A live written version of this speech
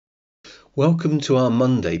Welcome to our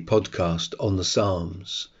Monday podcast on the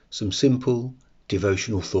Psalms, some simple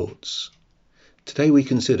devotional thoughts. Today we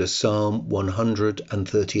consider Psalm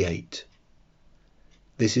 138.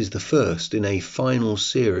 This is the first in a final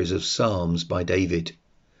series of Psalms by David.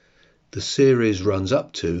 The series runs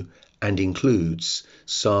up to and includes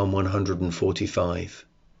Psalm 145.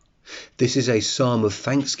 This is a psalm of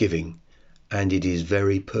thanksgiving and it is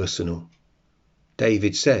very personal.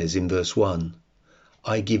 David says in verse 1,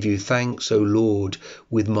 I give you thanks, O Lord,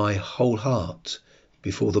 with my whole heart.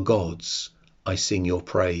 Before the gods, I sing your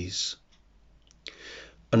praise.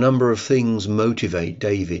 A number of things motivate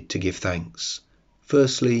David to give thanks.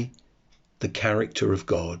 Firstly, the character of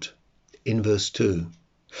God. In verse 2,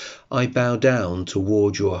 I bow down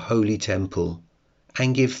toward your holy temple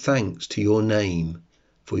and give thanks to your name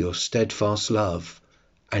for your steadfast love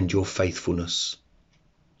and your faithfulness.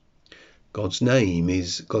 God's name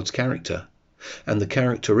is God's character. And the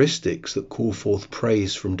characteristics that call forth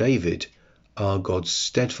praise from David are God's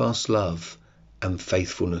steadfast love and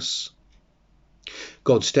faithfulness.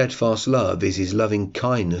 God's steadfast love is his loving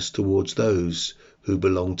kindness towards those who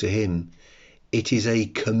belong to him. It is a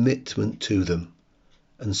commitment to them,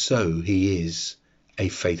 and so he is a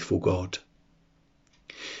faithful God.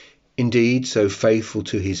 Indeed, so faithful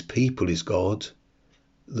to his people is God,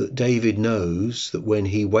 that David knows that when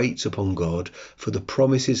he waits upon God for the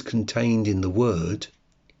promises contained in the word,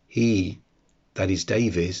 he, that is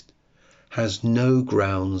David, has no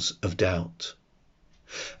grounds of doubt.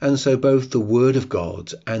 And so both the word of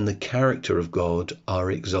God and the character of God are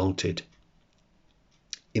exalted.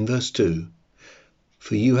 In verse 2,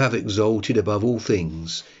 for you have exalted above all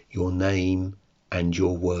things your name and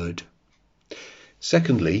your word.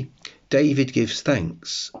 Secondly, David gives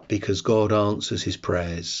thanks because God answers his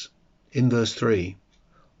prayers. In verse 3,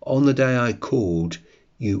 on the day I called,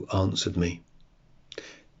 you answered me.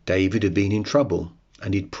 David had been in trouble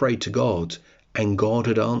and he'd prayed to God and God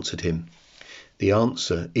had answered him. The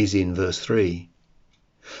answer is in verse 3.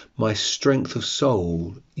 My strength of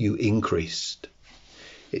soul you increased.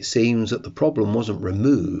 It seems that the problem wasn't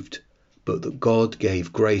removed, but that God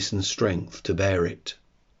gave grace and strength to bear it.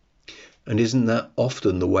 And isn't that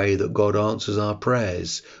often the way that God answers our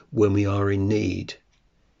prayers when we are in need?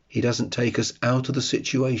 He doesn't take us out of the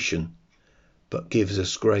situation, but gives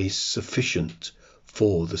us grace sufficient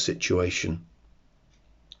for the situation.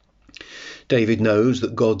 David knows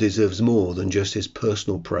that God deserves more than just his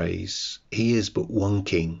personal praise. He is but one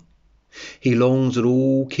king. He longs that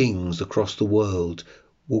all kings across the world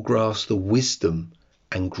will grasp the wisdom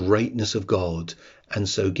and greatness of God and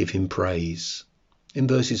so give him praise. In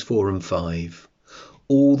verses 4 and 5,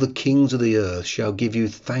 all the kings of the earth shall give you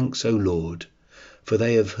thanks, O Lord, for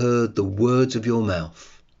they have heard the words of your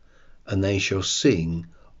mouth, and they shall sing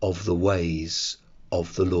of the ways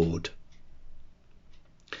of the Lord.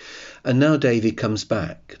 And now David comes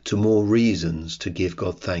back to more reasons to give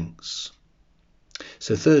God thanks.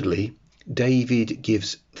 So thirdly, David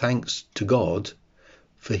gives thanks to God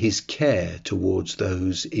for his care towards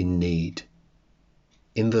those in need.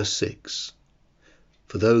 In verse 6,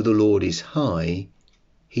 for though the Lord is high,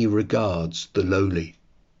 he regards the lowly.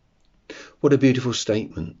 What a beautiful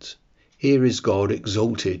statement. Here is God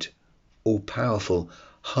exalted, all-powerful,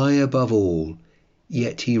 high above all,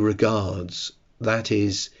 yet he regards, that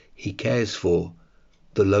is, he cares for,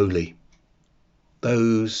 the lowly,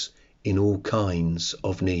 those in all kinds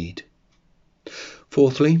of need.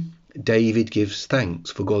 Fourthly, David gives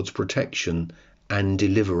thanks for God's protection and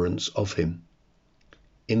deliverance of him.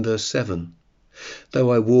 In verse 7,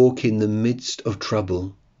 though I walk in the midst of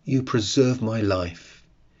trouble, you preserve my life.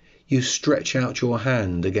 You stretch out your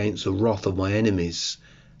hand against the wrath of my enemies,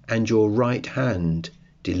 and your right hand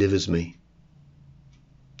delivers me.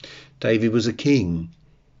 David was a king.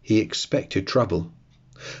 He expected trouble,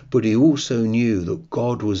 but he also knew that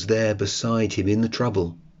God was there beside him in the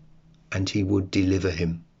trouble, and he would deliver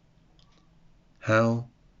him. How?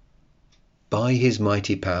 By his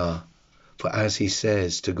mighty power, for as he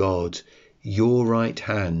says to God, your right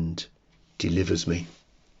hand delivers me.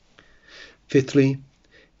 Fifthly,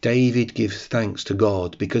 David gives thanks to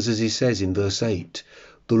God because, as he says in verse 8,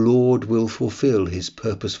 the Lord will fulfill his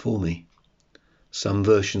purpose for me. Some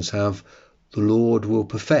versions have, the Lord will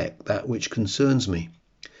perfect that which concerns me.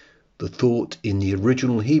 The thought in the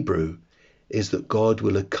original Hebrew is that God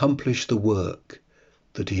will accomplish the work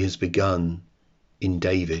that he has begun in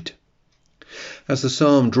David. As the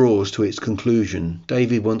psalm draws to its conclusion,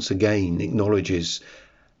 David once again acknowledges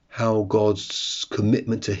how God's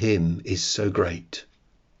commitment to him is so great.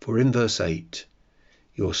 For in verse 8,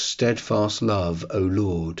 your steadfast love, O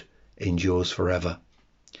Lord, endures forever.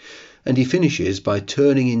 And he finishes by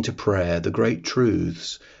turning into prayer the great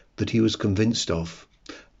truths that he was convinced of,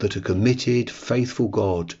 that a committed, faithful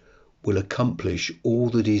God will accomplish all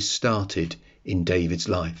that is started in David's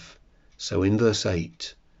life. So in verse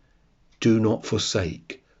 8, do not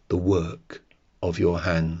forsake the work of your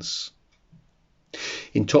hands.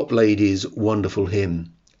 In Toplady's wonderful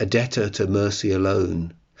hymn, A Debtor to Mercy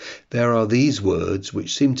Alone, there are these words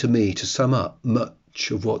which seem to me to sum up much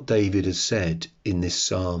of what David has said in this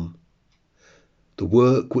psalm. The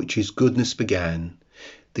work which his goodness began,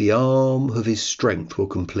 the arm of his strength will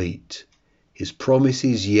complete. His promise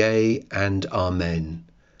is yea and amen,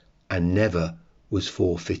 and never was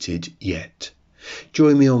forfeited yet.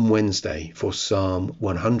 Join me on Wednesday for Psalm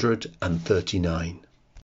 139.